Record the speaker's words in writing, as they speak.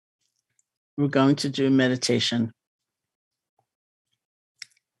we're going to do meditation.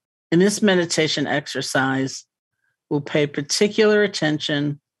 In this meditation exercise, we'll pay particular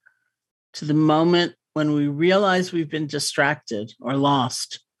attention to the moment when we realize we've been distracted or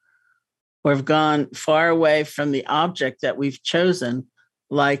lost, or have gone far away from the object that we've chosen,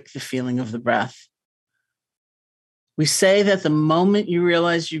 like the feeling of the breath. We say that the moment you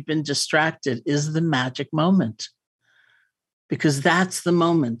realize you've been distracted is the magic moment, because that's the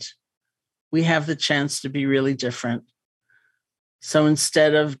moment we have the chance to be really different. So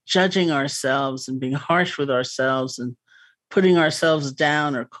instead of judging ourselves and being harsh with ourselves and putting ourselves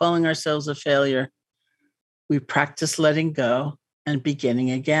down or calling ourselves a failure, we practice letting go and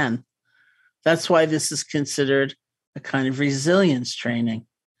beginning again. That's why this is considered a kind of resilience training.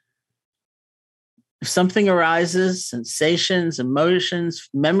 If something arises, sensations, emotions,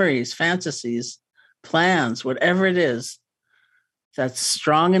 memories, fantasies, plans, whatever it is, that's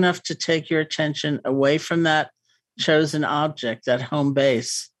strong enough to take your attention away from that chosen object, that home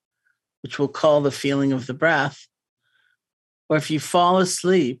base, which we'll call the feeling of the breath, or if you fall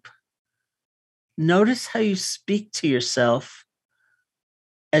asleep, notice how you speak to yourself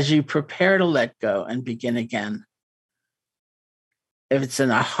as you prepare to let go and begin again. If it's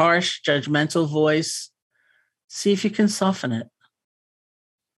in a harsh, judgmental voice, see if you can soften it.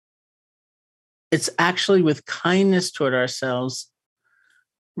 It's actually with kindness toward ourselves,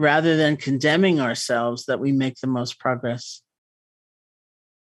 rather than condemning ourselves, that we make the most progress.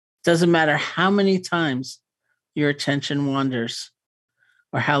 Doesn't matter how many times your attention wanders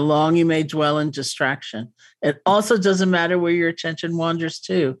or how long you may dwell in distraction. It also doesn't matter where your attention wanders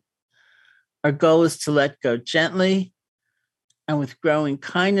to. Our goal is to let go gently and with growing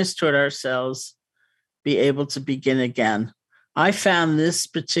kindness toward ourselves, be able to begin again. I found this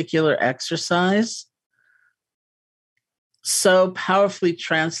particular exercise so powerfully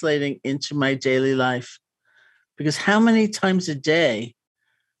translating into my daily life, because how many times a day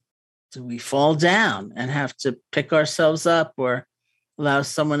do we fall down and have to pick ourselves up or allow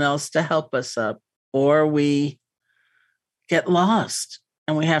someone else to help us up, or we get lost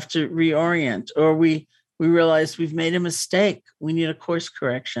and we have to reorient, or we realize we've made a mistake, we need a course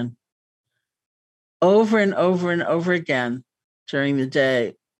correction. Over and over and over again during the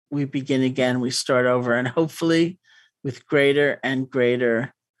day, we begin again, we start over, and hopefully with greater and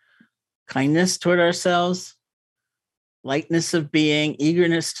greater kindness toward ourselves, lightness of being,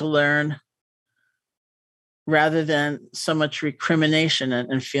 eagerness to learn, rather than so much recrimination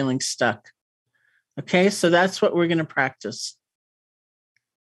and feeling stuck. Okay, so that's what we're going to practice.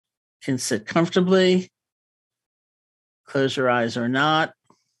 You can sit comfortably, close your eyes or not.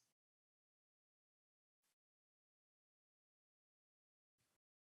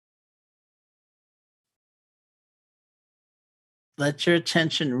 Let your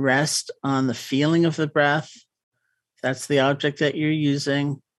attention rest on the feeling of the breath. That's the object that you're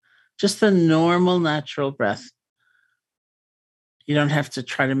using. Just the normal, natural breath. You don't have to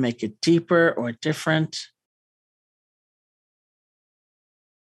try to make it deeper or different.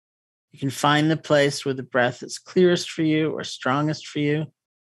 You can find the place where the breath is clearest for you or strongest for you.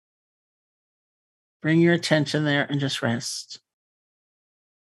 Bring your attention there and just rest.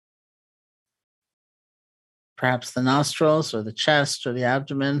 Perhaps the nostrils or the chest or the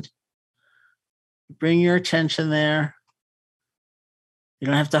abdomen. Bring your attention there. You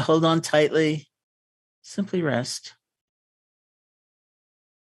don't have to hold on tightly. Simply rest.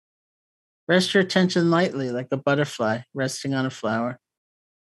 Rest your attention lightly, like a butterfly resting on a flower.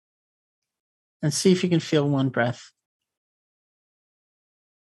 And see if you can feel one breath.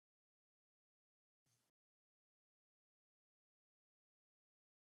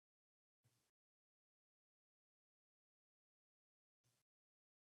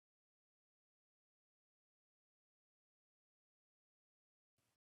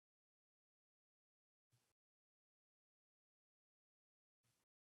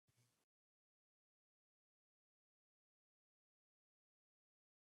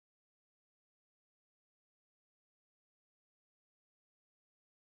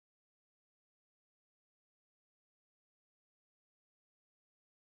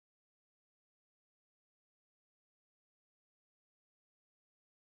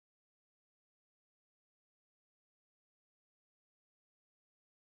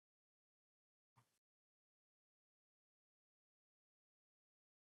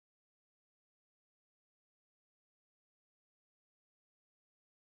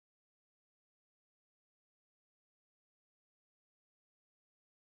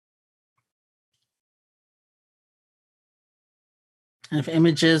 And if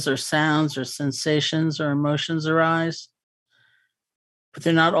images or sounds or sensations or emotions arise, but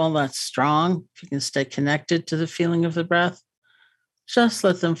they're not all that strong. If you can stay connected to the feeling of the breath, just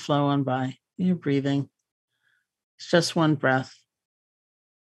let them flow on by. You're breathing. It's just one breath.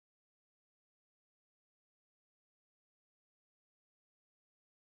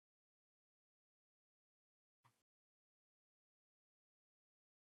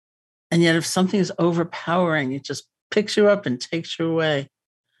 And yet, if something is overpowering, it just picks you up and takes you away.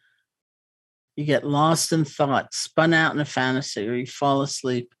 You get lost in thought, spun out in a fantasy, or you fall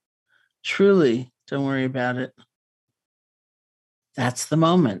asleep. Truly, don't worry about it. That's the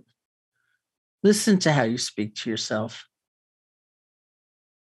moment. Listen to how you speak to yourself.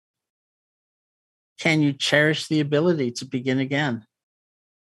 Can you cherish the ability to begin again?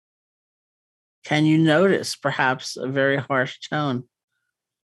 Can you notice perhaps a very harsh tone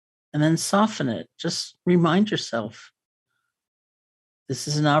and then soften it? Just remind yourself this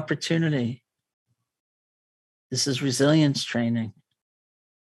is an opportunity. This is resilience training.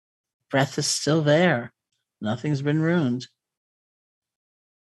 Breath is still there. Nothing's been ruined.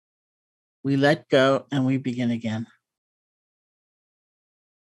 We let go and we begin again.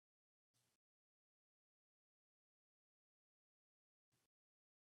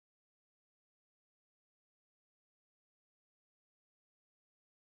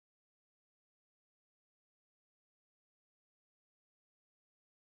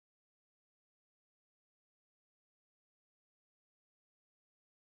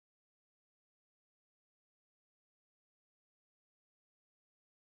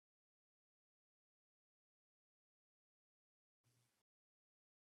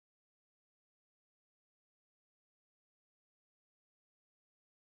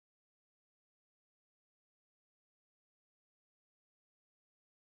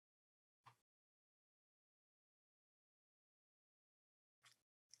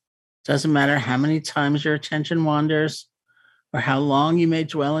 Doesn't matter how many times your attention wanders or how long you may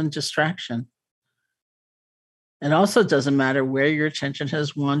dwell in distraction. It also doesn't matter where your attention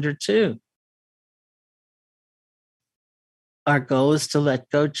has wandered to. Our goal is to let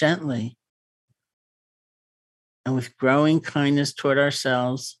go gently and with growing kindness toward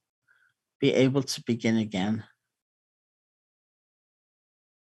ourselves, be able to begin again.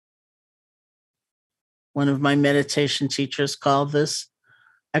 One of my meditation teachers called this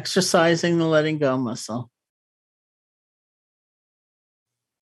exercising the letting go muscle.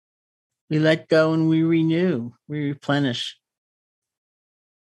 We let go and we renew, we replenish,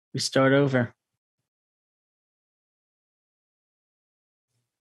 we start over.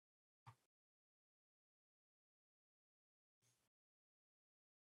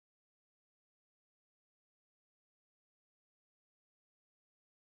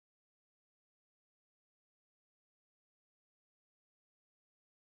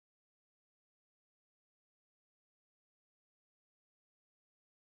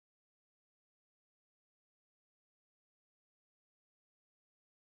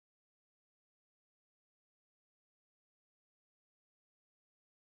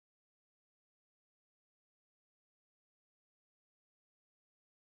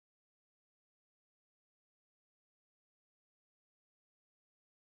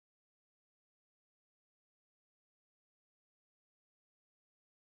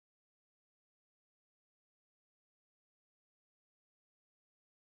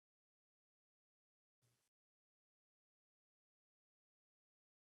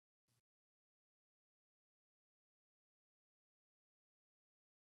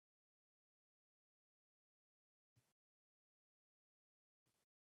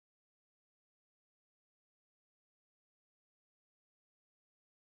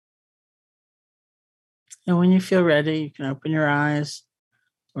 And when you feel ready, you can open your eyes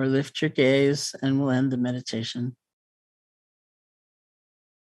or lift your gaze and we'll end the meditation.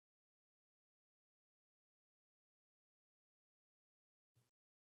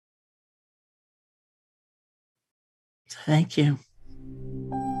 Thank you.